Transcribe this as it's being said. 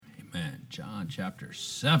John chapter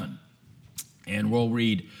 7. And we'll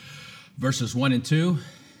read verses 1 and 2,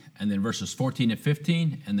 and then verses 14 and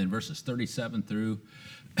 15, and then verses 37 through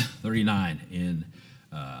 39 in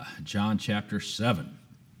John chapter 7.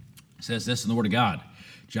 It says this in the Word of God.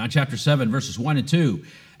 John chapter 7, verses 1 and 2.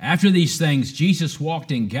 After these things, Jesus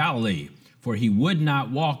walked in Galilee, for he would not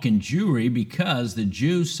walk in Jewry because the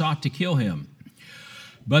Jews sought to kill him.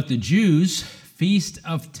 But the Jews' feast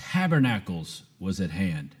of tabernacles was at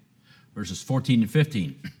hand. Verses 14 and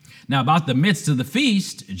 15. Now about the midst of the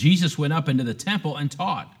feast, Jesus went up into the temple and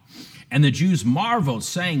taught. And the Jews marveled,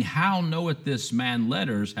 saying, How knoweth this man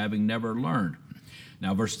letters, having never learned?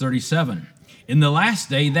 Now verse 37. In the last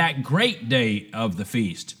day, that great day of the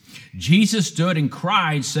feast, Jesus stood and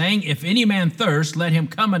cried, saying, If any man thirst, let him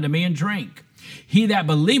come unto me and drink. He that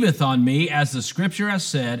believeth on me, as the scripture hath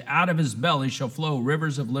said, out of his belly shall flow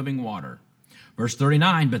rivers of living water. Verse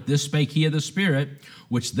 39, But this spake he of the Spirit,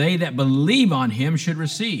 which they that believe on him should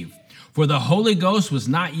receive. For the Holy Ghost was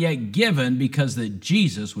not yet given, because that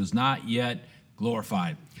Jesus was not yet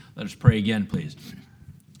glorified. Let us pray again, please.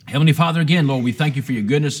 Heavenly Father, again, Lord, we thank you for your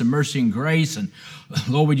goodness and mercy and grace. And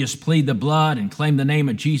Lord, we just plead the blood and claim the name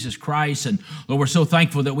of Jesus Christ. And Lord, we're so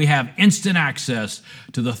thankful that we have instant access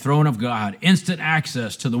to the throne of God, instant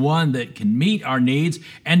access to the one that can meet our needs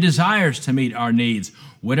and desires to meet our needs.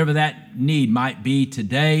 Whatever that need might be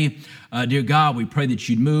today, dear God, we pray that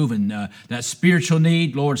you'd move. And that spiritual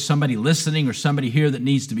need, Lord, somebody listening or somebody here that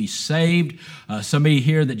needs to be saved, somebody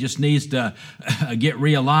here that just needs to get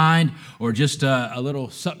realigned, or just a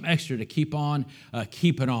little something extra to keep on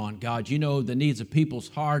keeping on. God, you know the needs of people's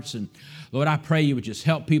hearts. And Lord, I pray you would just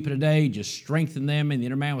help people today, just strengthen them in the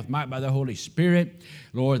inner man with might by the Holy Spirit.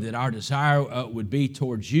 Lord, that our desire would be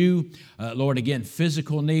towards you. Lord, again,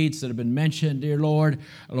 physical needs that have been mentioned, dear Lord.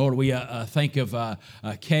 Lord, we think of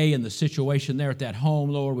Kay and the situation there at that home.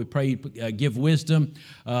 Lord, we pray you give wisdom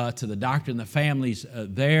to the doctor and the families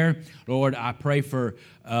there. Lord, I pray for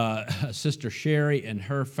Sister Sherry and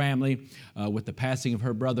her family with the passing of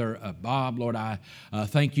her brother Bob. Lord, I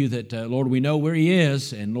thank you that, Lord, we know where he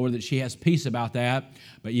is, and Lord, that she has peace about that,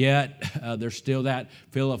 but yet there's still that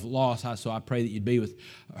feel of loss. So I pray that you'd be with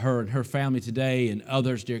her and her family today, and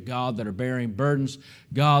others, dear God, that are bearing burdens.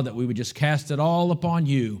 God, that we would just cast it all upon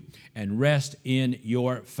you and rest in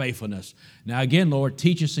your faithfulness. Now again, Lord,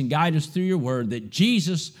 teach us and guide us through your word, that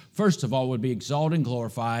Jesus, first of all, would be exalted and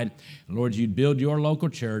glorified. And Lord, you'd build your local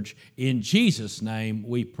church. In Jesus' name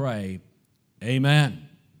we pray. Amen.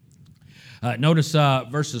 Notice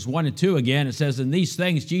verses 1 and 2 again. It says, and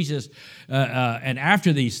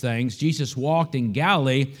after these things, Jesus walked in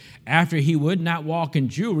Galilee, after he would not walk in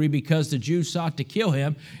Jewry, because the Jews sought to kill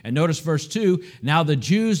him. And notice verse 2, now the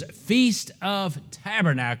Jews' feast of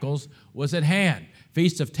tabernacles was at hand.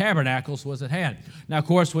 Feast of Tabernacles was at hand. Now, of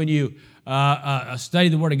course, when you study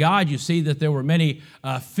the Word of God, you see that there were many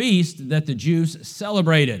feasts that the Jews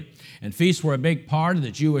celebrated. And feasts were a big part of the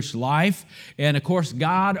Jewish life. And, of course,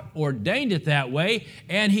 God ordained it that way.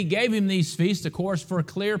 And he gave him these feasts, of course, for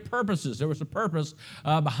clear purposes. There was a purpose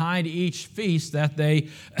behind each feast that they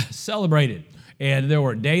celebrated. And there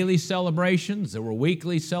were daily celebrations, there were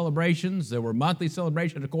weekly celebrations, there were monthly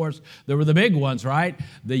celebrations. Of course, there were the big ones, right?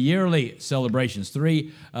 The yearly celebrations,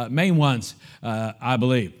 three main ones, I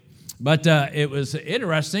believe. But it was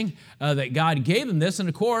interesting that God gave them this. And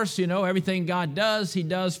of course, you know, everything God does, he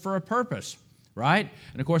does for a purpose, right?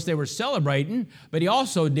 And of course, they were celebrating, but he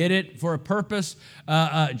also did it for a purpose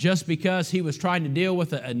just because he was trying to deal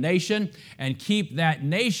with a nation and keep that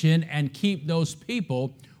nation and keep those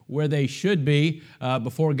people where they should be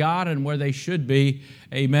before God, and where they should be,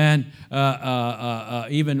 amen,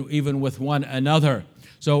 even with one another.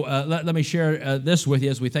 So let me share this with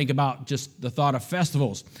you as we think about just the thought of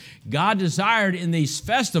festivals. God desired in these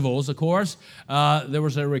festivals, of course, there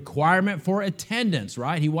was a requirement for attendance,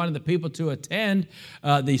 right? He wanted the people to attend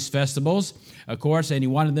these festivals, of course, and he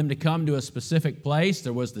wanted them to come to a specific place.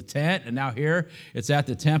 There was the tent, and now here it's at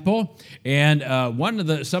the temple. And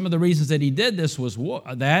some of the reasons that he did this was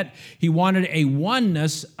that he wanted a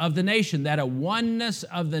oneness of the nation, that a oneness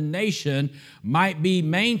of the nation might be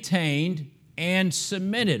maintained and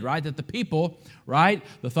submitted, right? That the people, right,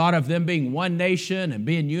 the thought of them being one nation and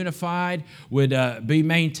being unified would be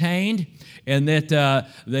maintained, and that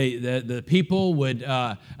the people would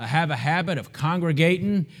have a habit of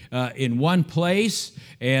congregating in one place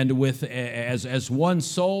and with as one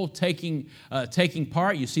soul taking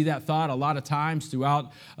part. You see that thought a lot of times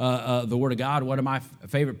throughout the Word of God. One of my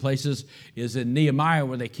favorite places is in Nehemiah,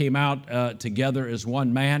 where they came out together as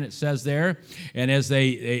one man, it says there, and as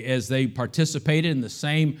they participated in the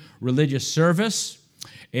same religious service,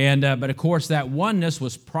 But of course, that oneness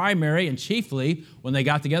was primary and chiefly, when they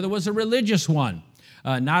got together, was a religious one,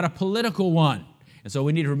 not a political one. And so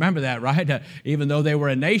we need to remember that, right? Even though they were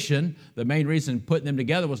a nation, the main reason putting them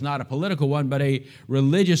together was not a political one, but a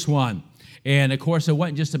religious one. And of course, it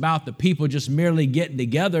wasn't just about the people just merely getting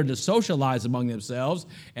together to socialize among themselves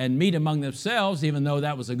and meet among themselves, even though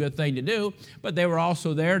that was a good thing to do. But they were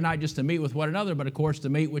also there not just to meet with one another, but of course to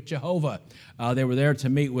meet with Jehovah. They were there to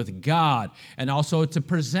meet with God and also to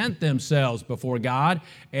present themselves before God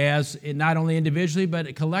as not only individually,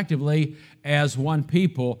 but collectively as one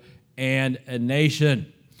people and a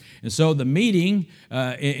nation. And so the meeting,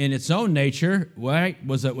 in its own nature, right,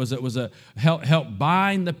 was a help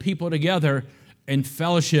bind the people together in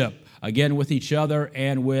fellowship, again with each other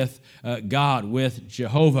and with God, with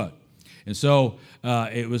Jehovah. And so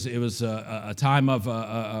it was a time of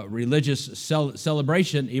religious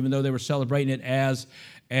celebration, even though they were celebrating it as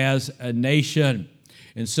a nation.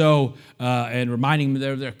 And so, and reminding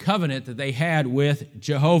them of their covenant that they had with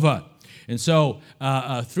Jehovah. And so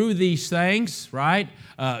through these things, right,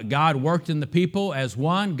 God worked in the people as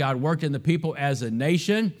one. God worked in the people as a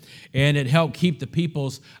nation. And it helped keep the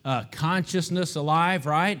people's consciousness alive,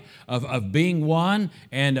 right, of being one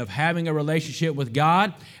and of having a relationship with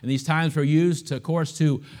God. And these times were used, to, of course,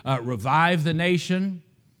 to revive the nation,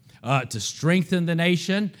 to strengthen the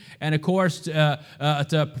nation, and, of course,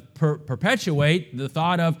 to perpetuate the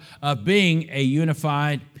thought of being a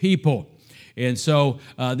unified people. And so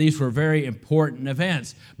these were very important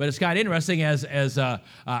events. But it's kind of interesting as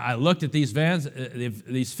I looked at these events,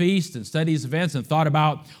 these feasts, and studied these events and thought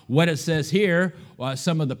about what it says here,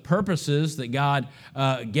 some of the purposes that God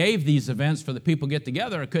gave these events for the people to get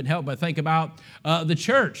together. I couldn't help but think about the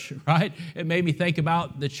church, right? It made me think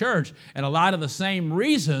about the church. And a lot of the same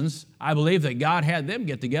reasons I believe that God had them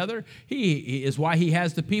get together, he is why he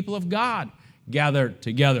has the people of God gathered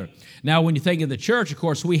together. Now, when you think of the church, of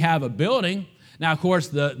course, we have a building. Now, of course,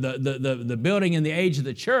 the building in the age of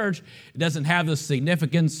the church doesn't have the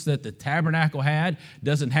significance that the tabernacle had,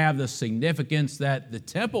 doesn't have the significance that the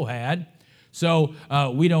temple had. So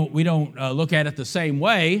we don't look at it the same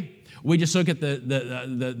way. We just look at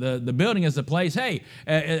the building as a place. Hey,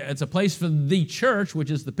 it's a place for the church, which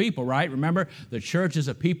is the people, right? Remember, the church is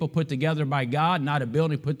a people put together by God, not a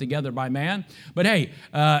building put together by man. But hey,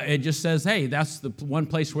 it just says, hey, that's the one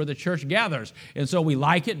place where the church gathers. And so we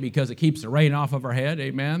like it because it keeps the rain off of our head,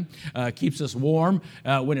 amen? Keeps us warm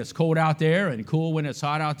when it's cold out there and cool when it's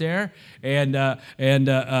hot out there. And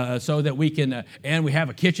so that we can, and we have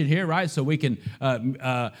a kitchen here, right? So we can,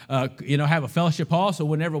 have a fellowship hall. So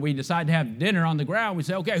whenever we decide to have dinner on the ground, we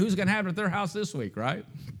say, okay, who's going to have it at their house this week, right?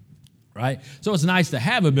 Right? So it's nice to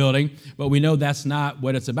have a building, but we know that's not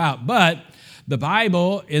what it's about. But the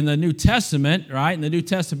Bible in the New Testament, right, and the New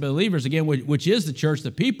Testament believers, again, which is the church,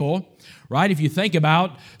 the people, right, if you think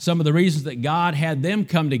about some of the reasons that God had them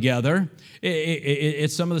come together,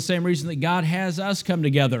 it's some of the same reason that God has us come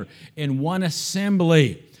together in one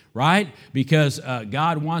assembly. Right? Because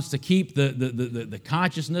God wants to keep the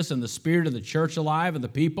consciousness and the spirit of the church alive and the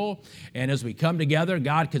people. And as we come together,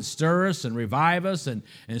 God can stir us and revive us and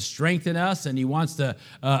strengthen us. And he wants to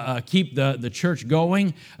keep the church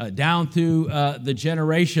going down through the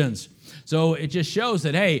generations. So it just shows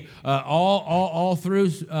that, hey, all through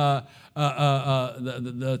the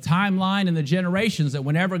timeline and the generations, that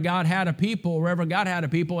whenever God had a people, wherever God had a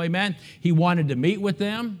people, amen, he wanted to meet with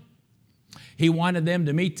them. He wanted them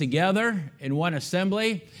to meet together in one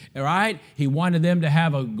assembly, all right? He wanted them to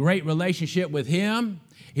have a great relationship with him.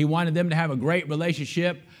 He wanted them to have a great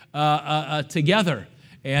relationship together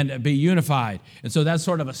and be unified. And so that's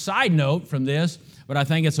sort of a side note from this, but I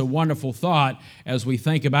think it's a wonderful thought as we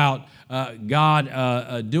think about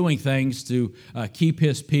God doing things to keep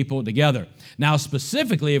his people together. Now,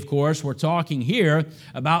 specifically, of course, we're talking here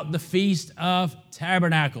about the Feast of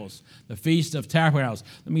Tabernacles. The Feast of Tabernacles.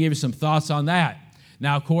 Let me give you some thoughts on that.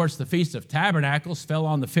 Now, of course, the Feast of Tabernacles fell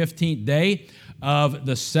on the 15th day of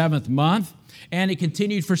the 7th month, and it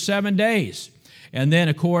continued for 7 days. And then,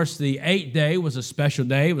 of course, the 8th day was a special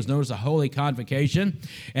day. It was known as a Holy Convocation.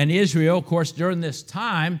 And Israel, of course, during this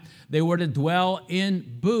time, they were to dwell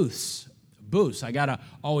in booths. Booths. I got to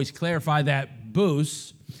always clarify that,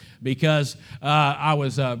 booths, because I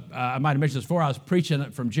might have mentioned this before, I was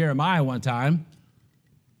preaching from Jeremiah one time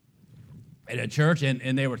at a church,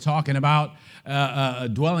 and they were talking about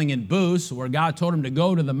dwelling in booths, where God told them to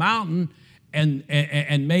go to the mountain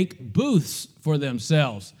and make booths for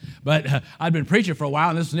themselves. But I'd been preaching for a while,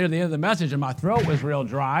 and this was near the end of the message, and my throat was real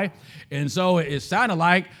dry. And so it sounded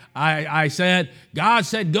like I said, God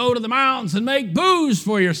said, go to the mountains and make booths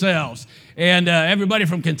for yourselves. And everybody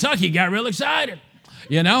from Kentucky got real excited.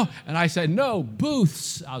 you know? And I said, no,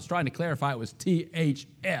 booths. I was trying to clarify it was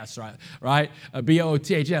T-H-S, right?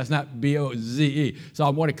 B-O-T-H-S, not B-O-Z-E. So I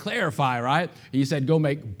want to clarify, right? He said, go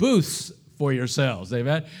make booths for yourselves,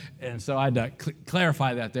 amen? And so I had to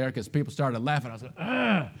clarify that there because people started laughing. I was like,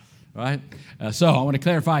 ugh. Right? So I want to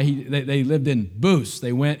clarify, they lived in booths.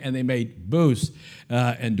 They went and they made booths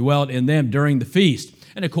and dwelt in them during the feast.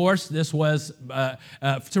 And of course, this was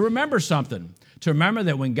to remember something. To remember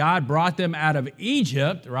that when God brought them out of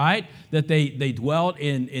Egypt, right, that they dwelt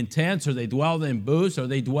in tents, or they dwelt in booths, or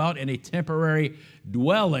they dwelt in a temporary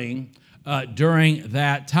dwelling during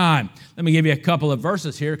that time. Let me give you a couple of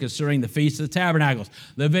verses here concerning the Feast of the Tabernacles.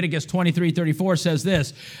 Leviticus 23:34 says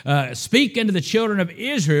this, speak unto the children of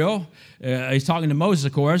Israel, he's talking to Moses,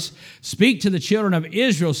 of course, speak to the children of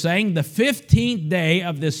Israel, saying, the 15th day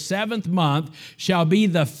of this 7th month shall be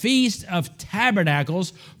the Feast of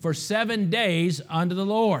Tabernacles for 7 days unto the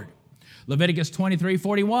Lord. Leviticus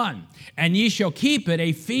 23:41, and ye shall keep it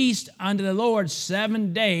a feast unto the Lord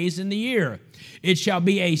 7 days in the year. It shall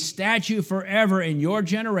be a statute forever in your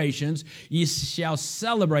generations. Ye shall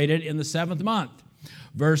celebrate it in the 7th month.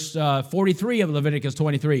 Verse 43 of Leviticus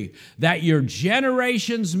 23, that your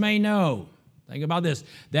generations may know. Think about this.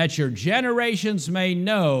 That your generations may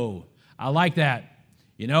know. I like that.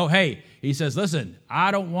 You know, hey, he says, listen,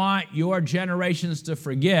 I don't want your generations to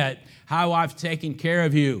forget how I've taken care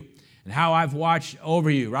of you and how I've watched over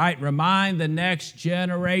you, right? Remind the next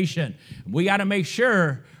generation. We got to make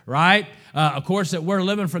sure, right, of course, that we're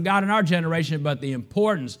living for God in our generation, but the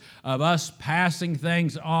importance of us passing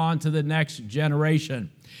things on to the next generation.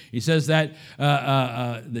 He says that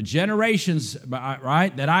the generations,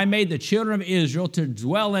 right, that I made the children of Israel to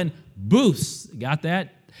dwell in booths, got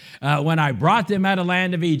that? When I brought them out of the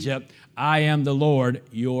land of Egypt, I am the Lord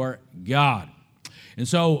your God. And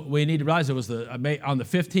so we need to realize it was on the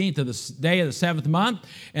 15th of the day of the 7th month.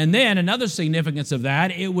 And then another significance of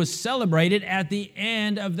that, it was celebrated at the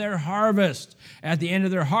end of their harvest. At the end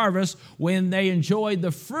of their harvest, when they enjoyed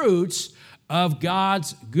the fruits of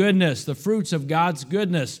God's goodness, the fruits of God's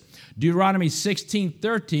goodness. Deuteronomy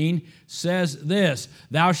 16:13 says this,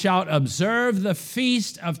 thou shalt observe the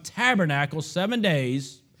Feast of Tabernacles 7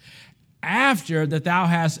 days, after that thou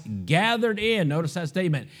hast gathered in, notice that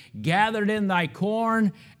statement, gathered in thy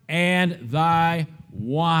corn and thy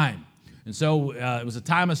wine. And so it was a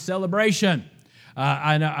time of celebration.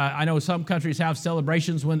 I know some countries have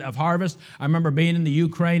celebrations of harvest. I remember being in the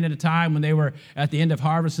Ukraine at a time when they were at the end of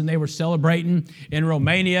harvest and they were celebrating. In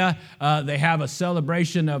Romania, they have a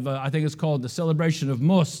celebration of, I think it's called the celebration of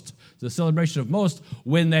Most. The celebration of Most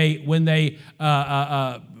when they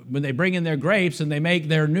bring in their grapes and they make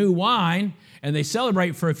their new wine and they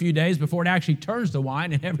celebrate for a few days before it actually turns to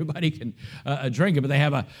wine and everybody can drink it. But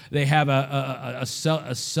they have a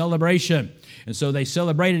celebration. And so they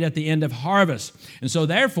celebrated at the end of harvest. And so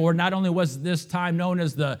therefore, not only was this time known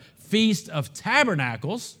as the Feast of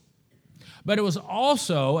Tabernacles, but it was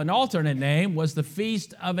also, an alternate name, was the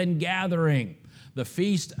Feast of Ingathering. The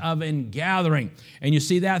Feast of Ingathering. And you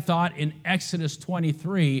see that thought in Exodus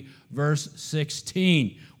 23, verse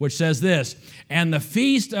 16, which says this, and the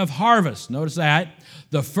Feast of Harvest, notice that,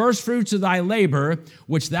 the first fruits of thy labor,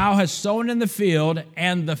 which thou hast sown in the field,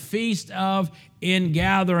 and the Feast of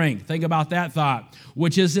Ingathering. Think about that thought,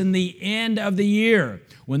 which is in the end of the year,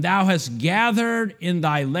 when thou hast gathered in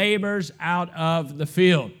thy labors out of the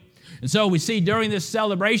field. And so we see during this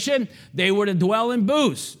celebration, they were to dwell in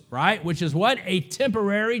booths, right? Which is what? A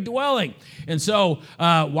temporary dwelling. And so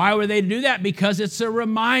why were they to do that? Because it's a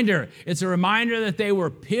reminder. It's a reminder that they were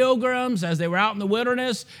pilgrims as they were out in the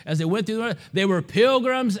wilderness, as they went through the wilderness. They were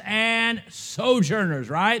pilgrims and sojourners,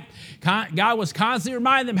 right? God was constantly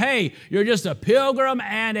reminding them, hey, you're just a pilgrim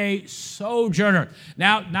and a sojourner.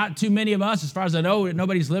 Now, not too many of us, as far as I know,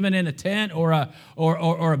 nobody's living in a tent or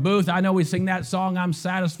a booth. I know we sing that song, I'm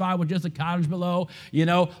satisfied with just a cottage below. You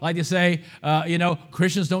know, like they say,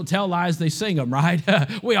 Christians don't tell lies, they sing them, right?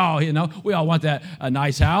 we all want that a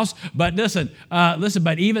nice house. But listen,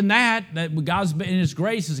 but even that God's in His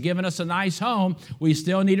grace has given us a nice home, we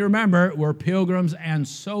still need to remember we're pilgrims and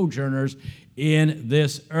sojourners in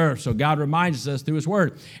this earth. So God reminds us through His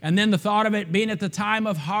Word. And then the thought of it being at the time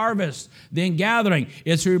of harvest, then gathering.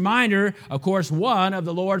 It's a reminder, of course, one, of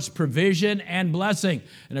the Lord's provision and blessing.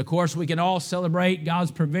 And of course, we can all celebrate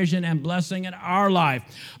God's provision and blessing in our life.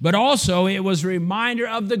 But also, it was a reminder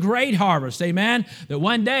of the great harvest, amen? That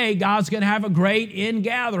one day, God's going to have a great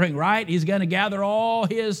ingathering, right? He's going to gather all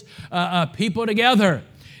His people together.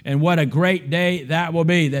 And what a great day that will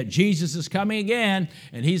be, that Jesus is coming again,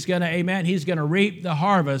 and He's going to, amen, He's going to reap the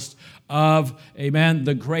harvest of, amen,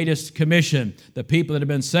 the greatest commission, the people that have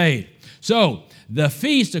been saved. So the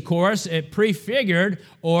feast, of course, it prefigured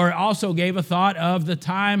or also gave a thought of the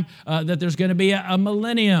time that there's going to be a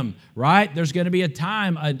millennium, right? There's going to be a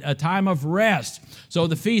time of rest. So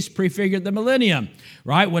the feast prefigured the millennium,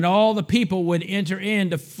 right? When all the people would enter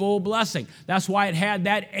into full blessing. That's why it had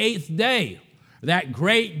that eighth day. That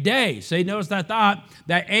great day. See, notice that thought.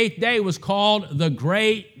 That eighth day was called the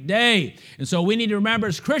great day. And so we need to remember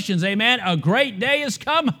as Christians, amen, a great day is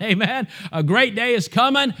coming, amen. A great day is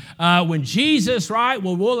coming when Jesus, right,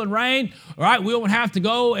 will rule and reign, right? We won't have to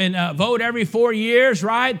go and vote every 4 years,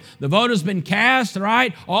 right? The vote has been cast,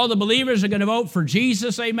 right? All the believers are going to vote for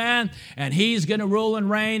Jesus, amen, and he's going to rule and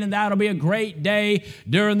reign, and that'll be a great day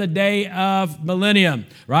during the day of millennium,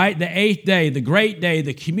 right? The eighth day, the great day,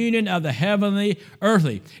 the communion of the heavenly,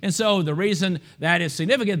 earthly. And so the reason that is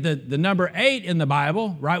significant, the number 8 in the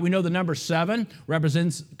Bible, right? We know the number 7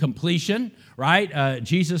 represents completion, right?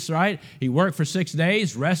 Jesus, right? He worked for 6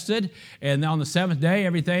 days, rested, and on the 7th day,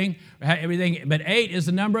 everything. But 8 is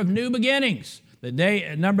the number of new beginnings.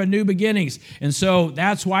 The number of new beginnings. And so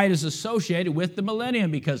that's why it is associated with the millennium,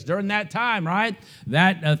 because during that time, right,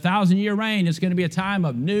 that 1,000-year reign is going to be a time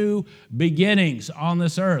of new beginnings on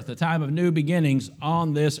this earth, a time of new beginnings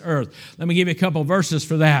on this earth. Let me give you a couple verses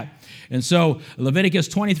for that. And so Leviticus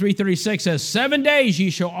 23:36 says, 7 days ye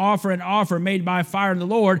shall offer an offer made by fire to the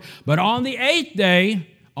Lord, but on the eighth day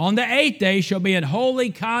shall be an holy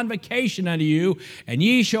convocation unto you, and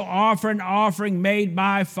ye shall offer an offering made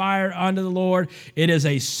by fire unto the Lord. It is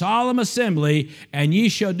a solemn assembly, and ye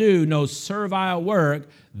shall do no servile work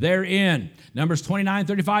therein. Numbers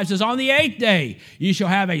 29:35 says, on the eighth day ye shall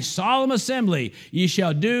have a solemn assembly. Ye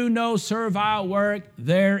shall do no servile work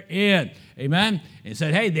therein. Amen? And it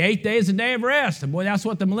said, hey, the eighth day is a day of rest. And boy, that's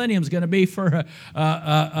what the millennium is going to be for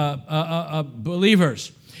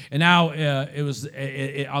believers. And now it was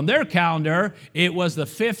on their calendar, it was the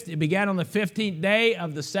 5th. It began on the 15th day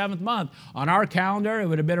of the 7th month. On our calendar, it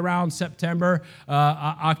would have been around September,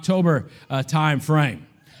 October time frame.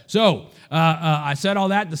 So I said all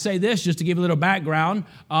that to say this, just to give a little background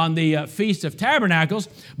on the Feast of Tabernacles,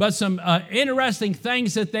 but some interesting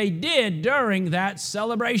things that they did during that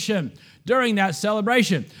celebration. During that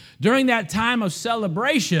time of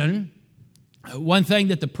celebration, one thing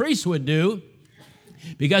that the priests would do,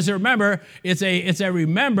 because remember, it's a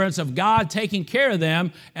remembrance of God taking care of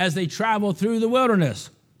them as they travel through the wilderness.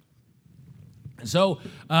 So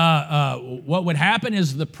what would happen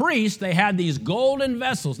is the priests, they had these golden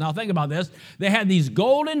vessels. Now think about this. They had these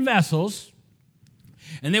golden vessels,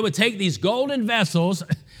 and they would take these golden vessels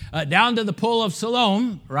down to the pool of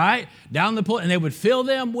Siloam, right? Down the pool, and they would fill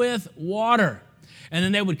them with water. And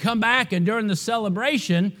then they would come back, and during the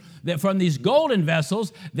celebration, that from these golden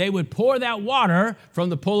vessels, they would pour that water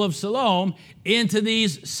from the pool of Siloam into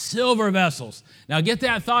these silver vessels. Now get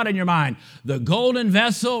that thought in your mind. The golden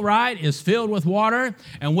vessel, right, is filled with water.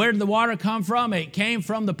 And where did the water come from? It came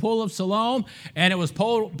from the pool of Siloam, and it was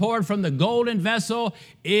poured from the golden vessel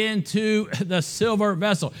into the silver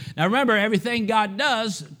vessel. Now remember, everything God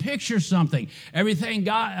does pictures something.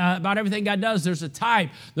 About everything God does, there's a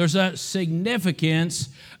type, there's a significance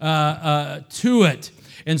to it.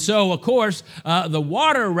 And so, of course, the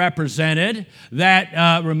water represented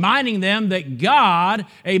that, reminding them that God,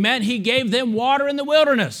 amen, He gave them water in the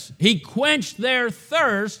wilderness. He quenched their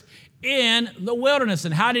thirst in the wilderness.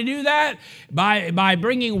 And how did He do that? By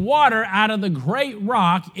bringing water out of the great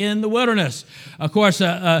rock in the wilderness. Of course,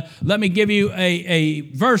 let me give you a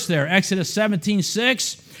verse there, Exodus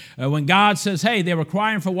 17:6. When God says, hey, they were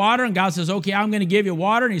crying for water, and God says, okay, I'm going to give you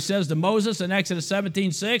water. And He says to Moses in Exodus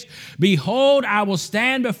 17:6, behold, I will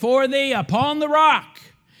stand before thee upon the rock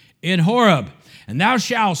in Horeb, and thou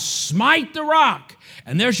shalt smite the rock,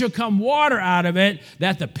 and there shall come water out of it,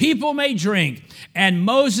 that the people may drink. And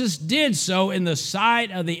Moses did so in the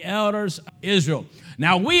sight of the elders of Israel.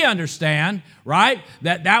 Now we understand, right,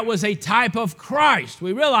 that was a type of Christ.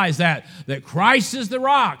 We realize that Christ is the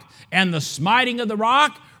rock, and the smiting of the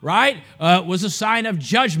rock, right, was a sign of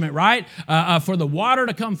judgment, right? For the water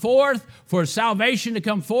to come forth, for salvation to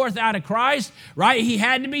come forth out of Christ, right? He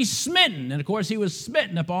had to be smitten. And of course, He was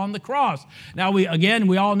smitten upon the cross. Now, we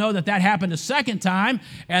all know that happened a second time.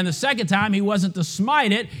 And the second time, He wasn't to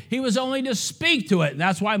smite it. He was only to speak to it. And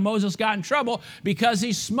that's why Moses got in trouble, because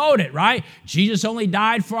he smote it, right? Jesus only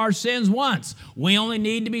died for our sins once. We only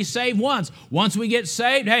need to be saved once. Once we get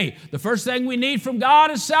saved, hey, the first thing we need from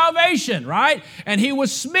God is salvation, right? And He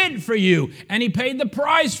was smitten smitten for you, and he paid the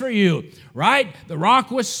price for you, right? The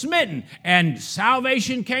rock was smitten, and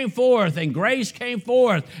salvation came forth, and grace came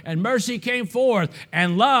forth, and mercy came forth,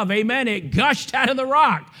 and love, amen, it gushed out of the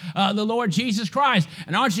rock, the Lord Jesus Christ.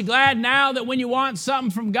 And aren't you glad now that when you want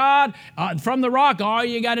something from God, from the rock, all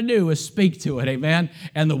you got to do is speak to it, amen?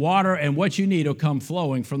 And the water and what you need will come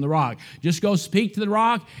flowing from the rock. Just go speak to the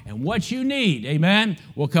rock, and what you need, amen,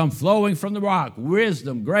 will come flowing from the rock.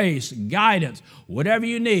 Wisdom, grace, guidance, whatever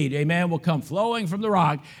you need, amen, will come flowing from the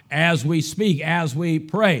rock as we speak, as we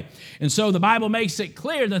pray. And so the Bible makes it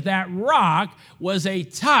clear that that rock was a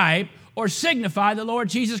type or signify the Lord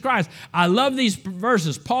Jesus Christ. I love these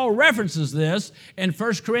verses. Paul references this in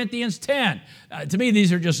 1 Corinthians 10. To me,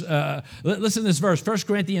 these are just, listen to this verse. 1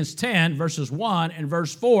 Corinthians 10, verses 1 and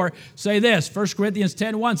verse 4 say this. 1 Corinthians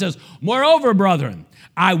 10:1 says, "Moreover, brethren,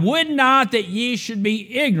 I would not that ye should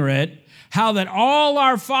be ignorant how that all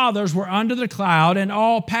our fathers were under the cloud and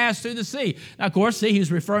all passed through the sea." Now, of course, see, he's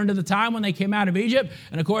referring to the time when they came out of Egypt,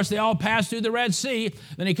 and of course, they all passed through the Red Sea.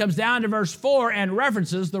 Then he comes down to verse 4 and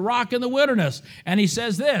references the rock in the wilderness, and he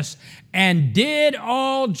says this, "And did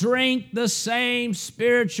all drink the same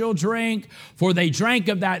spiritual drink, for they drank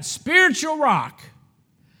of that spiritual rock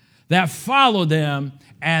that followed them,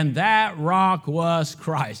 and that rock was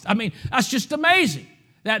Christ." I mean, that's just amazing.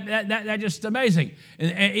 That just amazing.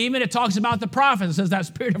 And even it talks about the prophets. It says that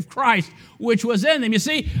Spirit of Christ which was in them. You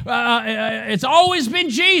see, it's always been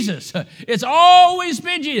Jesus. It's always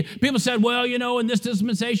been Jesus. People said, well, you know, in this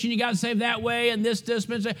dispensation you got saved that way, and this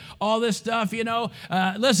dispensation, all this stuff, you know.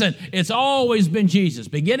 Listen, it's always been Jesus.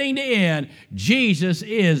 Beginning to end, Jesus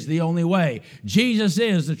is the only way. Jesus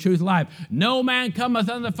is the truth, life. No man cometh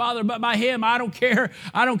unto the Father but by him. I don't care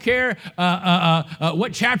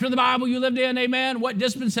what chapter of the Bible you lived in, amen, what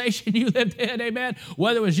dispensation you lived in, amen,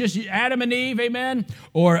 whether it was just Adam and Eve, amen,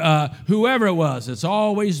 or whoever it was. It's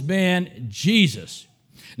always been Jesus.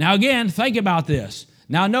 Now again, think about this.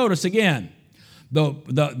 Now notice again,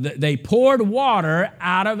 they poured water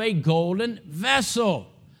out of a golden vessel.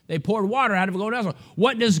 They poured water out of a golden vessel.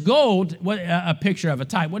 What does gold, a picture of a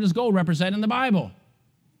type, what does gold represent in the Bible?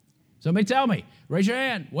 Somebody tell me. Raise your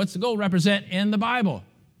hand. What's the gold represent in the Bible?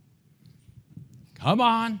 Come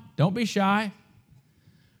on. Don't be shy.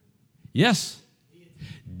 Yes.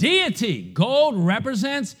 Deity. Gold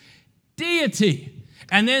represents deity.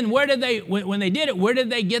 And then when they did it, where did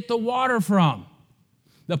they get the water from?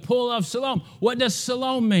 The pool of Siloam. What does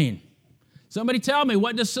Siloam mean? Somebody tell me,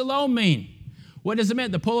 what does Siloam mean? What does it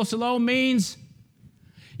mean? The pool of Siloam means,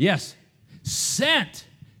 yes, sent.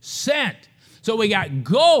 So we got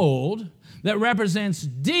gold that represents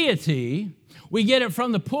deity. We get it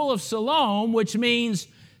from the pool of Siloam, which means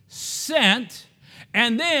sent.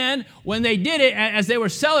 And then when they did it, as they were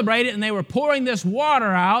celebrating and they were pouring this water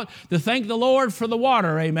out to thank the Lord for the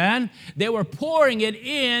water, amen, they were pouring it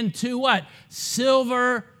into what?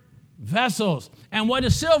 Silver vessels. And what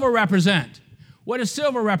does silver represent? What does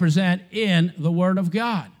silver represent in the Word of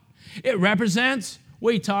God? It represents,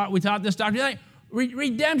 we taught this doctrine tonight,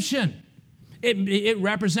 redemption. It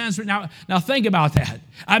represents, now think about that.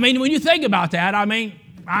 I mean, when you think about that, I mean,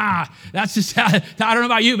 that's just, I don't know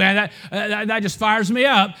about you, man, that just fires me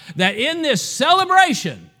up, that in this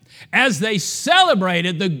celebration, as they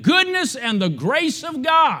celebrated the goodness and the grace of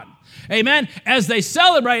God, amen, as they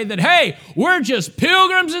celebrated that, hey, we're just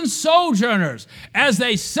pilgrims and sojourners, as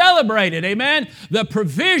they celebrated, amen, the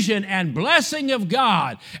provision and blessing of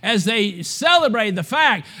God, as they celebrated the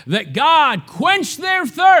fact that God quenched their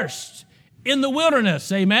thirst in the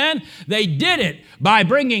wilderness, amen, they did it by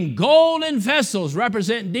bringing golden vessels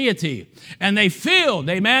representing deity. And they filled,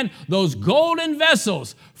 amen, those golden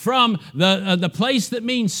vessels from the place that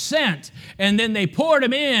means sent. And then they poured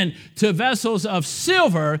them in to vessels of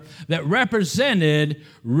silver that represented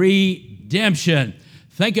redemption.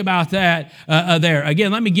 Think about that there.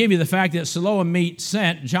 Again, let me give you the fact that Siloam means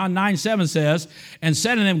sent. John 9:7 says, and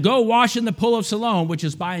said to them, go wash in the pool of Siloam, which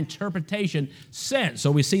is by interpretation sent.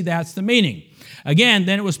 So we see that's the meaning. Again,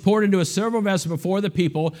 then it was poured into a silver vessel before the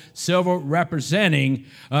people, silver representing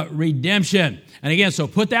redemption. And again, so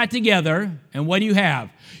put that together, and what do you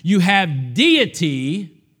have? You have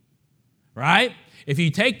deity, right? If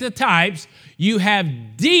you take the types, you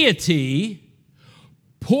have deity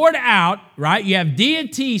poured out, right? You have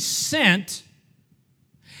deity sent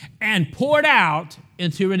and poured out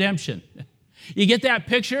into redemption. You get that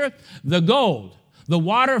picture? The gold, the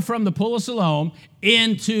water from the pool of Siloam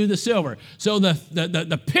into the silver. So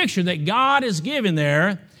the picture that God is giving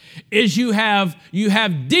there is you have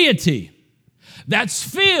deity that's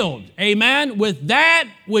filled, amen, with that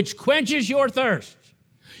which quenches your thirst.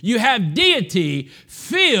 You have deity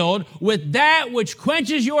filled with that which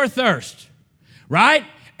quenches your thirst, right?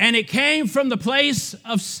 And it came from the place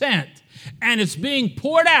of scent, and it's being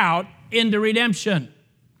poured out into redemption.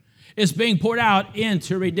 It's being poured out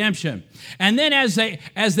into redemption. And then as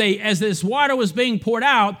this water was being poured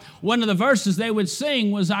out, one of the verses they would sing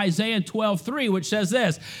was Isaiah 12:3, which says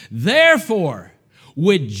this, "Therefore,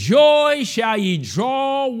 with joy shall ye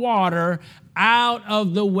draw water out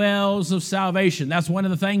of the wells of salvation." That's one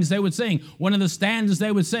of the things they would sing, one of the stanzas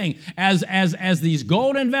they would sing. As these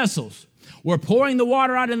golden vessels were pouring the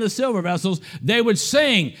water out in the silver vessels, they would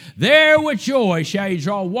sing, "There with joy shall ye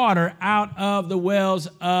draw water out of the wells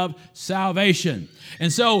of salvation."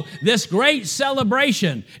 And so this great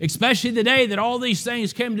celebration, especially the day that all these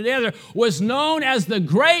things came together, was known as the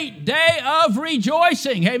great day of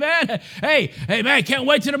rejoicing. Amen. Hey, man, can't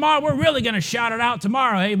wait till tomorrow. We're really going to shout it out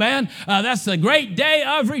tomorrow. Amen. That's the great day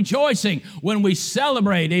of rejoicing when we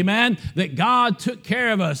celebrate, amen, that God took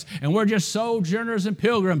care of us and we're just sojourners and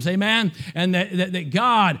pilgrims, amen, and that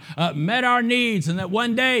God met our needs and that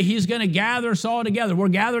one day He's going to gather us all together. We're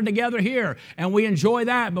gathered together here and we enjoy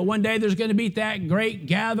that, but one day there's going to be that great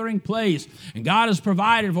gathering place, and God has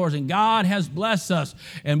provided for us, and God has blessed us.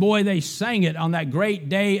 And boy, they sang it on that great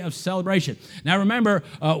day of celebration. Now remember,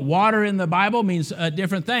 water in the Bible means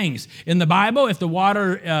different things. In the Bible, if the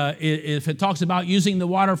water, if it talks about using the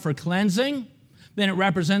water for cleansing, then it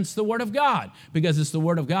represents the Word of God, because it's the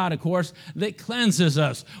Word of God, of course, that cleanses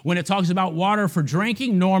us. When it talks about water for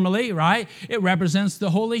drinking, normally, right, it represents the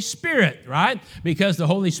Holy Spirit, right, because the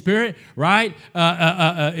Holy Spirit, right,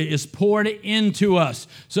 is poured into us.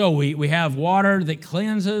 So we have water that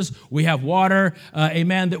cleanses. We have water,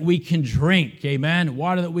 amen, that we can drink, amen,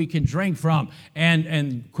 water that we can drink from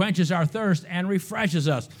and quenches our thirst and refreshes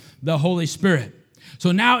us, the Holy Spirit.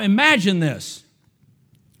 So now imagine this.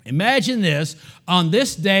 Imagine this, on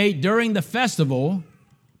this day during the festival,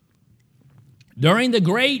 it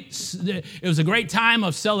was a great time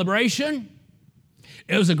of celebration.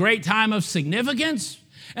 It was a great time of significance.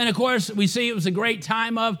 And of course, we see it was a great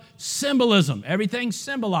time of symbolism. Everything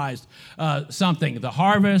symbolized something. The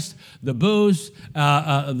harvest, the booths,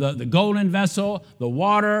 the golden vessel, the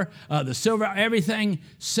water, the silver, everything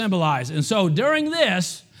symbolized. And so during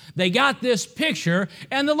this, they got this picture,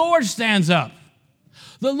 and the Lord stands up.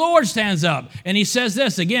 The Lord stands up, and He says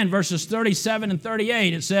this, again, verses 37 and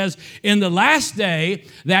 38. It says, "In the last day,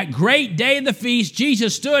 that great day of the feast,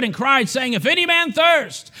 Jesus stood and cried, saying, If any man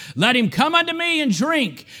thirst, let him come unto me and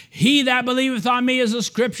drink. He that believeth on me, as the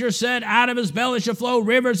Scripture said, out of his belly shall flow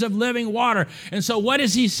rivers of living water." And so what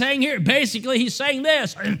is He saying here? Basically, He's saying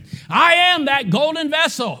this, I am that golden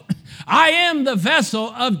vessel. I am the vessel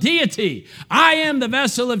of deity. I am the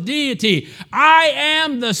vessel of deity. I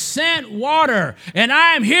am the sent water, and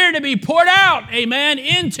I am here to be poured out, amen,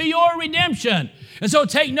 into your redemption. And so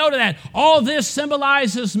take note of that. All this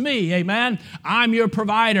symbolizes me, amen. I'm your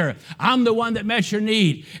provider. I'm the one that met your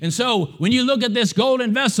need. And so when you look at this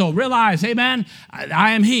golden vessel, realize, amen,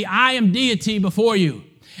 I am He. I am deity before you.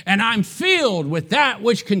 And I'm filled with that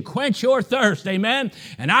which can quench your thirst, amen?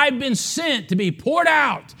 And I've been sent to be poured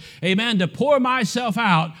out, amen, to pour myself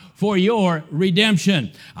out for your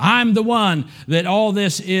redemption. I'm the one that all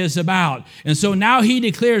this is about. And so now He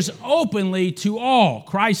declares openly to all.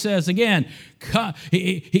 Christ says again,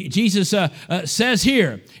 Jesus says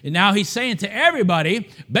here, and now He's saying to everybody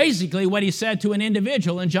basically what He said to an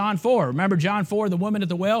individual in John 4. Remember John 4, the woman at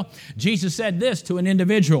the well? Jesus said this to an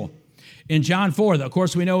individual. In John 4, of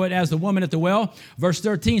course, we know it as the woman at the well. Verse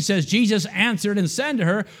 13 says, Jesus answered and said to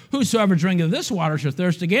her, Whosoever drinketh this water shall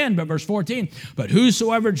thirst again. But verse 14, But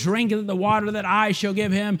whosoever drinketh the water that I shall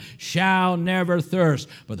give him shall never thirst.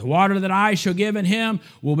 But the water that I shall give in him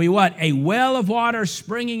will be what? A well of water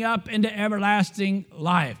springing up into everlasting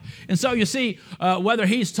life. And so you see, whether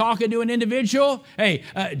He's talking to an individual,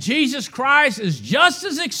 Jesus Christ is just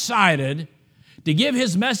as excited to give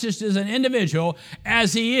His message to an individual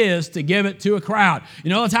as He is to give it to a crowd. You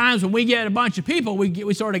know, the times when we get a bunch of people,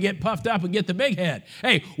 we sort of get puffed up and get the big head.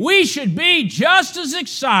 Hey, we should be just as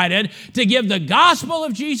excited to give the gospel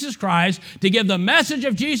of Jesus Christ, to give the message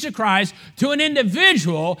of Jesus Christ to an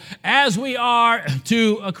individual as we are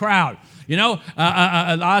to a crowd. You know,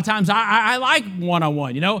 a lot of times I like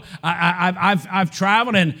one-on-one. You know, I've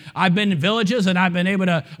traveled and I've been in villages and I've been able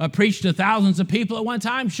to preach to thousands of people at one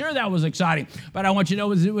time. Sure, that was exciting. But I want you to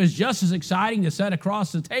know it was just as exciting to sit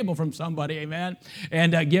across the table from somebody, amen,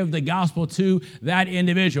 and give the gospel to that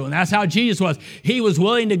individual. And that's how Jesus was. He was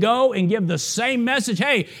willing to go and give the same message.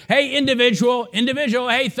 Hey, individual,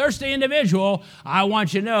 hey, thirsty individual, I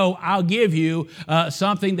want you to know I'll give you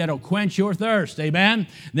something that'll quench your thirst, amen.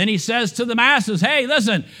 Then He says says to the masses, hey,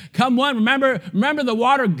 listen, come one. Remember the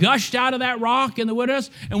water gushed out of that rock in the wilderness?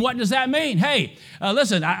 And what does that mean? Hey,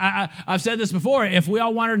 listen, I've said this before. If we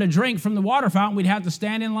all wanted to drink from the water fountain, we'd have to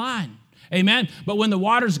stand in line. Amen. But when the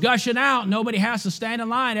water's gushing out, nobody has to stand in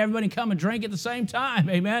line. Everybody can come and drink at the same time.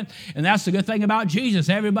 Amen. And that's the good thing about Jesus.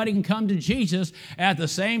 Everybody can come to Jesus at the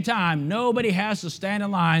same time. Nobody has to stand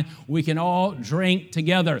in line. We can all drink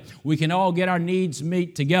together. We can all get our needs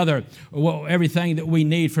met together. Everything that we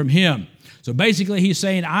need from him. So basically, he's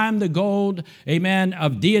saying, I'm the gold, amen,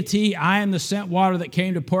 of deity. I am the sent water that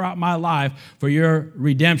came to pour out my life for your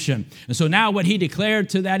redemption. And so now what he declared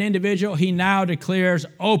to that individual, he now declares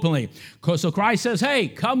openly. So Christ says, hey,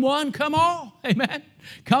 come one, come all. Amen.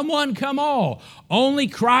 Come one, come all. Only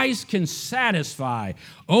Christ can satisfy.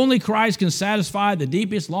 Only Christ can satisfy the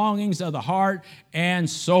deepest longings of the heart and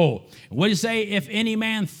soul. What do you say? If any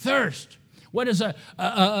man thirst. What is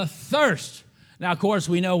a thirst? Now, of course,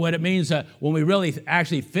 we know what it means when we really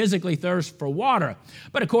actually physically thirst for water.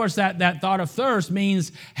 But, of course, that thought of thirst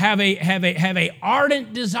means have a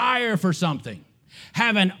ardent desire for something.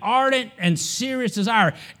 Have an ardent and serious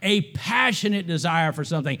desire, a passionate desire for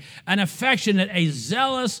something, an affectionate, a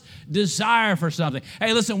zealous desire for something.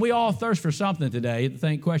 Hey, listen, we all thirst for something today.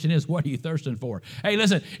 The question is, what are you thirsting for? Hey,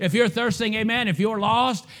 listen, if you're thirsting, amen, if you're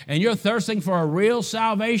lost and you're thirsting for a real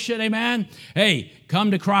salvation, amen, hey,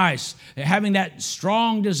 come to Christ, having that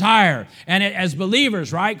strong desire. And as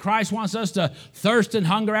believers, right, Christ wants us to thirst and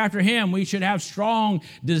hunger after him. We should have strong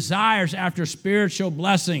desires after spiritual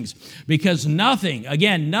blessings because nothing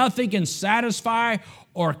can satisfy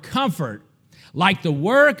or comfort like the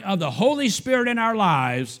work of the Holy Spirit in our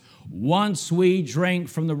lives once we drink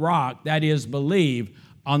from the rock, that is, believe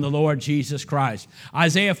on the Lord Jesus Christ.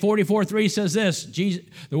 Isaiah 44:3 says this,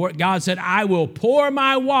 God said, I will pour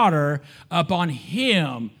my water upon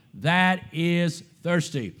him that is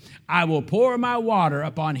thirsty. I will pour my water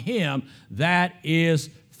upon him that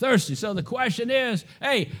is thirsty. So the question is,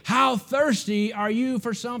 hey, how thirsty are you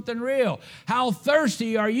for something real? How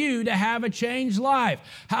thirsty are you to have a changed life?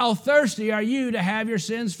 How thirsty are you to have your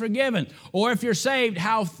sins forgiven? Or if you're saved,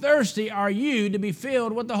 how thirsty are you to be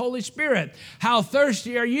filled with the Holy Spirit? How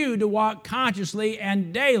thirsty are you to walk consciously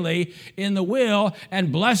and daily in the will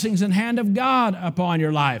and blessings and hand of God upon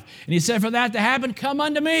your life? And he said, for that to happen, come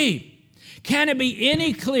unto me. Can it be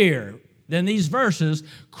any clearer than these verses?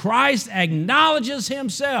 Christ acknowledges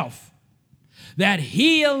himself that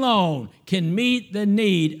he alone can meet the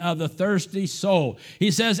need of the thirsty soul. He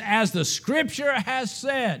says, as the scripture has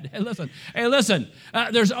said. Hey, listen,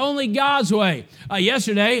 there's only God's way.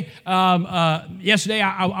 Yesterday,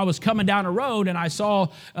 I was coming down a road and I saw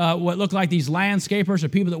what looked like these landscapers or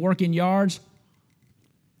people that work in yards.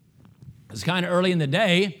 It's kind of early in the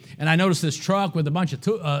day, and I noticed this truck with a bunch of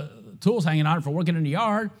tools hanging on it for working in the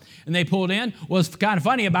yard, and they pulled in. Well, it's kind of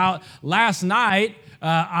funny about last night,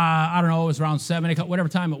 I don't know, it was around 7 o'clock, whatever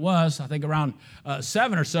time it was, I think around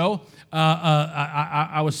 7 or so,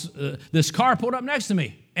 this car pulled up next to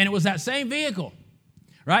me, and it was that same vehicle,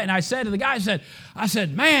 right? And I said to the guy, I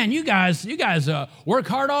said, man, you guys work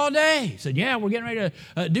hard all day. He said, yeah, we're getting ready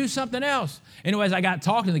to do something else. Anyways, I got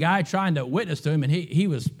talking to the guy, trying to witness to him, and he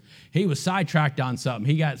was sidetracked on something.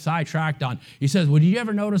 He got sidetracked on. He says, "Well, did you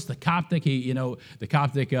ever notice the Coptic? The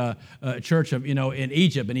Coptic church of in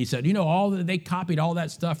Egypt?" And he said, they copied all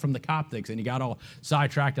that stuff from the Coptics, and he got all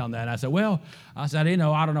sidetracked on that. And I said,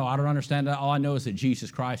 I don't know. I don't understand that. All I know is that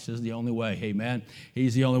Jesus Christ is the only way. Amen.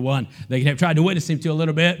 He's the only one. They have tried to witness him to a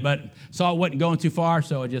little bit, but saw it wasn't going too far.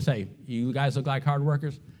 So I just, hey, you guys look like hard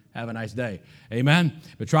workers. Have a nice day. Amen.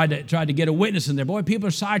 But tried to get a witness in there. Boy, people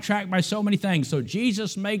are sidetracked by so many things. So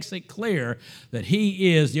Jesus makes it clear that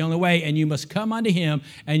he is the only way, and you must come unto him,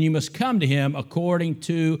 and you must come to him according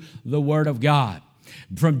to the word of God.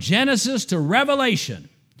 From Genesis to Revelation,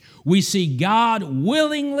 we see God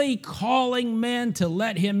willingly calling men to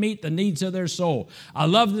let him meet the needs of their soul. I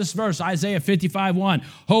love this verse, Isaiah 55:1.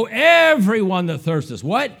 Ho, everyone that thirsteth,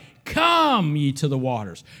 what? Come ye to the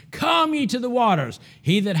waters. Come ye to the waters.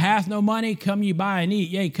 He that hath no money, come ye buy and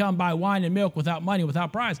eat. Yea, come buy wine and milk without money,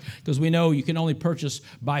 without price, because we know you can only purchase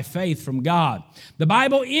by faith from God. The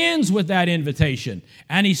Bible ends with that invitation.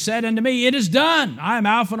 And he said unto me, it is done. I am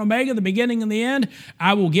Alpha and Omega, the beginning and the end.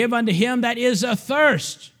 I will give unto him that is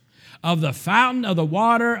athirst of the fountain of the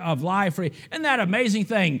water of life free. Isn't that amazing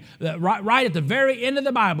thing? That right at the very end of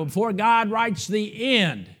the Bible, before God writes the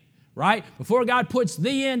end, right? Before God puts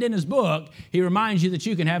the end in his book, he reminds you that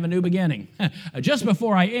you can have a new beginning. Just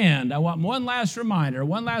before I end, I want one last reminder,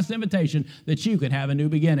 one last invitation that you can have a new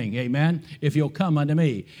beginning, amen? If you'll come unto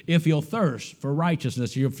me, if you'll thirst for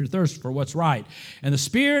righteousness, if you thirst for what's right. And the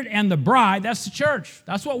Spirit and the bride, that's the church.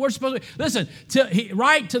 That's what we're supposed to be. Listen,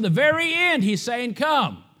 right to the very end, he's saying,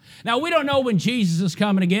 come. Now, we don't know when Jesus is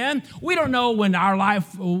coming again. We don't know when our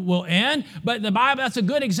life will end. But the Bible, that's a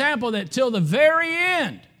good example that till the very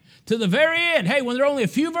end, hey, when there are only a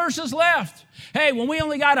few verses left, hey, when we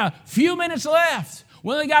only got a few minutes left,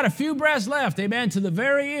 we only got a few breaths left, amen, to the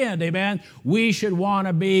very end, amen, we should want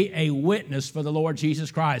to be a witness for the Lord Jesus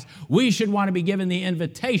Christ. We should want to be given the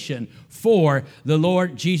invitation for the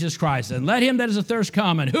Lord Jesus Christ. And let him that is athirst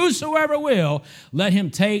come, and whosoever will, let him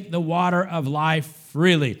take the water of life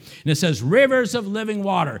freely. And it says rivers of living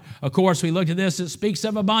water. Of course, we looked at this, it speaks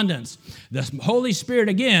of abundance. The Holy Spirit,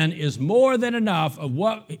 again, is more than enough of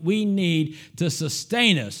what we need to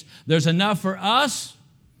sustain us. There's enough for us.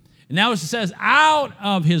 And now it says out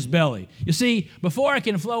of his belly. You see, before it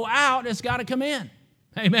can flow out, it's got to come in.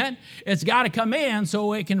 Amen? It's got to come in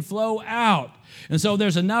so it can flow out. And so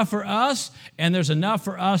there's enough for us, and there's enough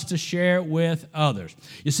for us to share with others.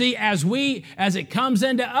 You see, as it comes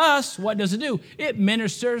into us, what does it do? It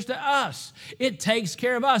ministers to us. It takes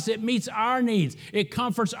care of us. It meets our needs. It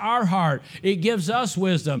comforts our heart. It gives us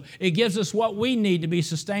wisdom. It gives us what we need to be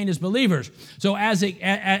sustained as believers. So as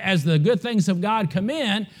the good things of God come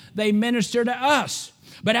in, they minister to us.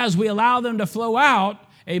 But as we allow them to flow out,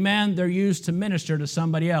 amen, they're used to minister to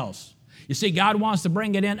somebody else. You see, God wants to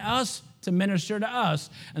bring it in us to minister to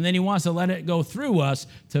us, and then he wants to let it go through us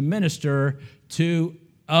to minister to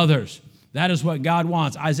others. That is what God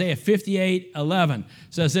wants. Isaiah 58:11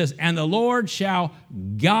 says this, and the Lord shall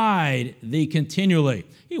guide thee continually.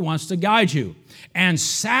 He wants to guide you and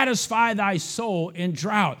satisfy thy soul in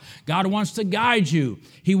drought. God wants to guide you.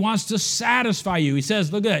 He wants to satisfy you. He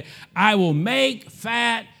says, look at it, I will make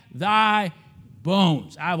fat thy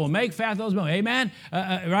bones. I will make fat those bones. Amen?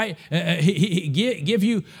 Right? He give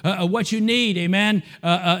you what you need, amen,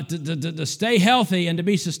 to stay healthy and to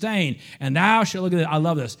be sustained. And thou shalt, look at it, I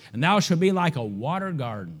love this, and thou shalt be like a watered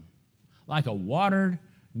garden. Like a watered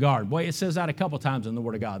garden. Boy, it says that a couple times in the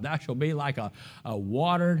Word of God. Thou shalt be like a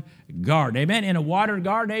watered garden. Amen? In a watered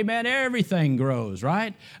garden, amen, everything grows,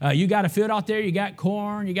 right? You got a field out there, you got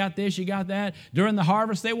corn, you got this, you got that. During the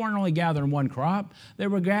harvest, they weren't only gathering one crop, they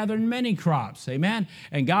were gathering many crops, amen?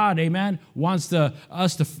 And God, amen, wants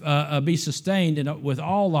us to be sustained with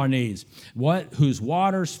all our needs, whose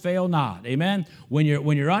waters fail not, amen? When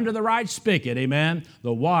you're under the right spigot, amen,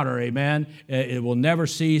 the water, amen, it will never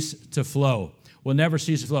cease to flow. Will never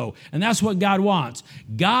cease to flow. And that's what God wants.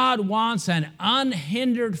 God wants an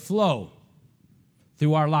unhindered flow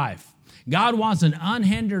through our life. God wants an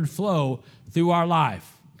unhindered flow through our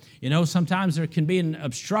life. You know, sometimes there can be an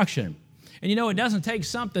obstruction. And you know, it doesn't take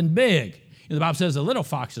something big. The Bible says the little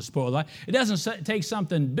foxes spoil the life. It doesn't take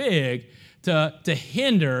something big to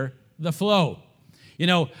hinder the flow. You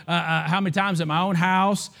know, how many times at my own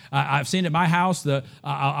house, I've seen at my house,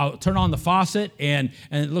 I'll turn on the faucet and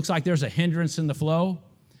it looks like there's a hindrance in the flow.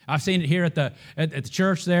 I've seen it here at the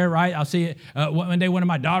church there, right? I'll see it. One day one of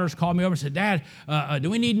my daughters called me over and said, Dad, do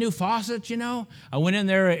we need new faucets, you know? I went in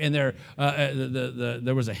there and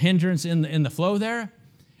there was a hindrance in the flow there.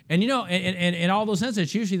 And, you know, in all those instances,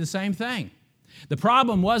 it's usually the same thing. The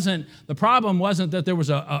problem wasn't that there was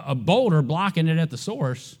a boulder blocking it at the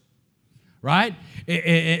source. Right?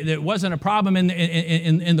 It wasn't a problem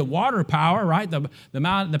in the water power, right?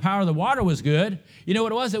 The power of the water was good. You know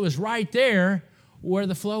what it was? It was right there where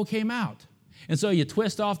the flow came out. And so you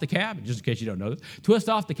twist off the cap, just in case you don't know this, twist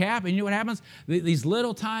off the cap, and you know what happens? These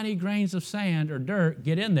little tiny grains of sand or dirt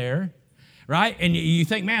get in there, right? And you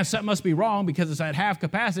think, man, something must be wrong because it's at half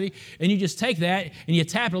capacity, and you just take that and you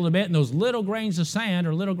tap it a little bit, and those little grains of sand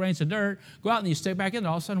or little grains of dirt go out and you stick back in, and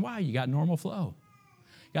all of a sudden, wow, you got normal flow.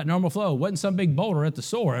 Got normal flow. It wasn't some big boulder at the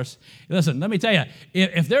source. Listen, let me tell you,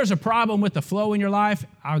 if there's a problem with the flow in your life,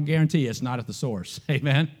 I'll guarantee you it's not at the source.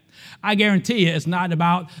 Amen? I guarantee you it's not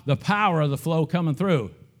about the power of the flow coming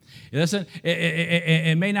through. Listen,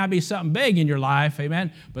 it may not be something big in your life,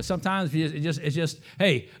 amen, but sometimes it's just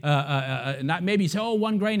hey, not maybe you say, oh,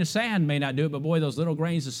 one grain of sand may not do it, but boy, those little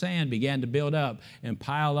grains of sand began to build up and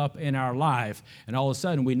pile up in our life, and all of a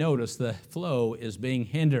sudden we notice the flow is being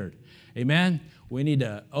hindered. Amen? We need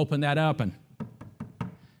to open that up and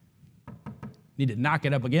need to knock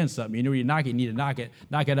it up against something. You know, you need to knock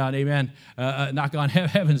it on, amen, knock on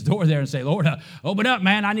heaven's door there and say, Lord, open up,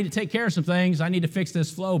 man. I need to take care of some things. I need to fix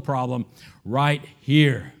this flow problem right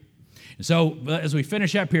here. And so as we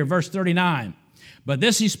finish up here, verse 39, But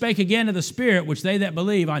this he spake again of the Spirit, which they that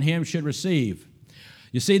believe on him should receive.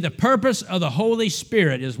 You see, the purpose of the Holy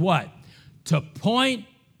Spirit is what? To point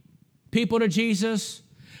people to Jesus,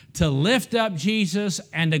 to lift up Jesus,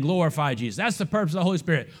 and to glorify Jesus. That's the purpose of the Holy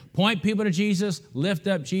Spirit. Point people to Jesus, lift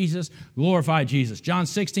up Jesus, glorify Jesus. John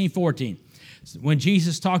 16:14. When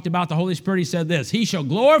Jesus talked about the Holy Spirit, he said this, he shall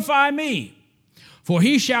glorify me, for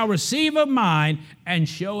he shall receive of mine and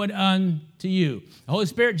show it unto you. The Holy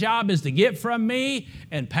Spirit's job is to get from me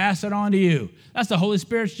and pass it on to you. That's the Holy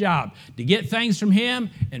Spirit's job, to get things from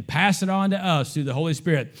him and pass it on to us through the Holy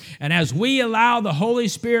Spirit. And as we allow the Holy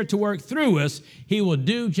Spirit to work through us, he will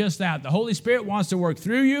do just that. The Holy Spirit wants to work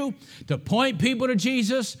through you, to point people to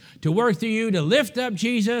Jesus, to work through you, to lift up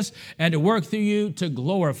Jesus, and to work through you to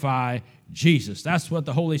glorify Jesus. That's what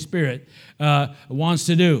the Holy Spirit wants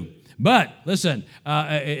to do. But listen,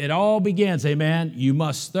 it all begins, amen. You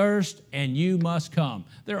must thirst and you must come.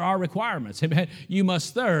 There are requirements, amen. You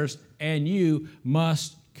must thirst and you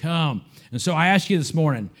must come. And so I ask you this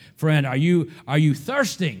morning, friend, are you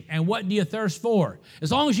thirsting? And what do you thirst for?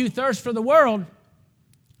 As long as you thirst for the world,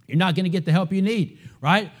 you're not going to get the help you need,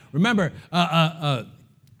 right? Remember,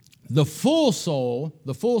 the full soul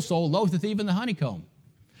loatheth even the honeycomb.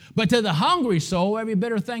 But to the hungry soul, every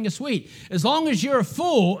bitter thing is sweet. As long as you're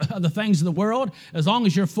full of the things of the world, as long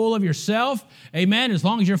as you're full of yourself, amen, as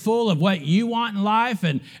long as you're full of what you want in life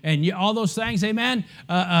and all those things, amen,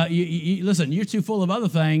 listen, you're too full of other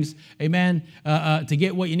things, amen, to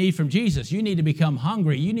get what you need from Jesus. You need to become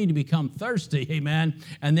hungry. You need to become thirsty, amen,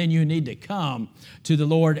 and then you need to come to the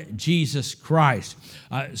Lord Jesus Christ.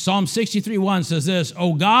 Psalm 63:1 says this,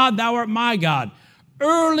 O God, thou art my God.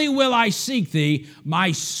 Early will I seek thee,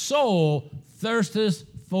 my soul thirsteth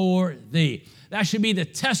for thee. That should be the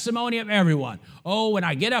testimony of everyone. Oh, when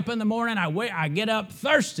I get up in the morning, I get up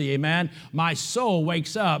thirsty, amen. My soul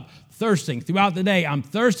wakes up thirsting. Throughout the day, I'm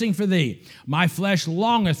thirsting for thee. My flesh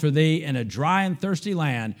longeth for thee in a dry and thirsty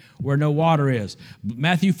land where no water is.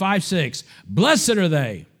 Matthew 5:6, blessed are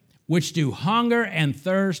they which do hunger and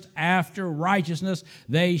thirst after righteousness,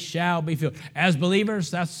 they shall be filled. As believers,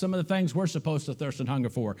 that's some of the things we're supposed to thirst and hunger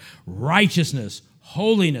for. Righteousness,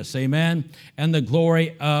 holiness, amen, and the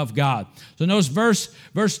glory of God. So notice verse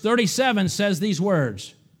 37 says these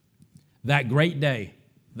words, that great day.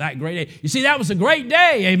 That great day. You see, that was a great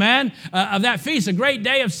day, amen, of that feast, a great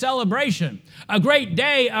day of celebration, a great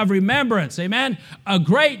day of remembrance, amen, a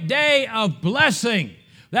great day of blessing.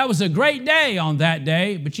 That was a great day on that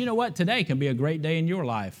day, but you know what? Today can be a great day in your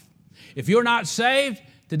life. If you're not saved,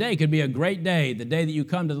 today could be a great day, the day that you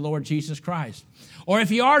come to the Lord Jesus Christ. Or if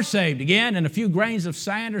you are saved, again, and a few grains of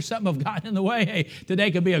sand or something have gotten in the way, hey, today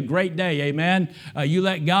could be a great day, amen. You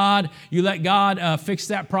let God fix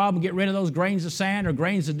that problem, get rid of those grains of sand or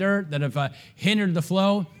grains of dirt that have hindered the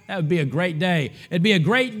flow. That would be a great day. It'd be a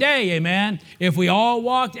great day, amen, if we all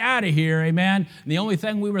walked out of here, amen, and the only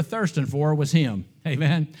thing we were thirsting for was him,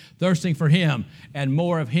 amen, thirsting for him and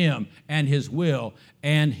more of him and his will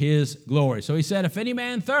and his glory. So he said, if any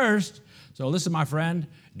man thirst, so listen, my friend,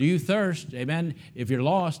 do you thirst? Amen. If you're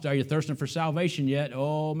lost, are you thirsting for salvation yet?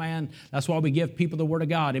 Oh, man, that's why we give people the Word of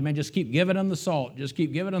God. Amen. Just keep giving them the salt. Just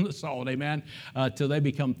keep giving them the salt. Amen. Till they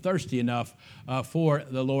become thirsty enough for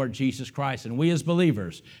the Lord Jesus Christ. And we as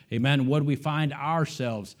believers, amen, what do we find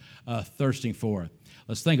ourselves thirsting for?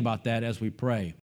 Let's think about that as we pray.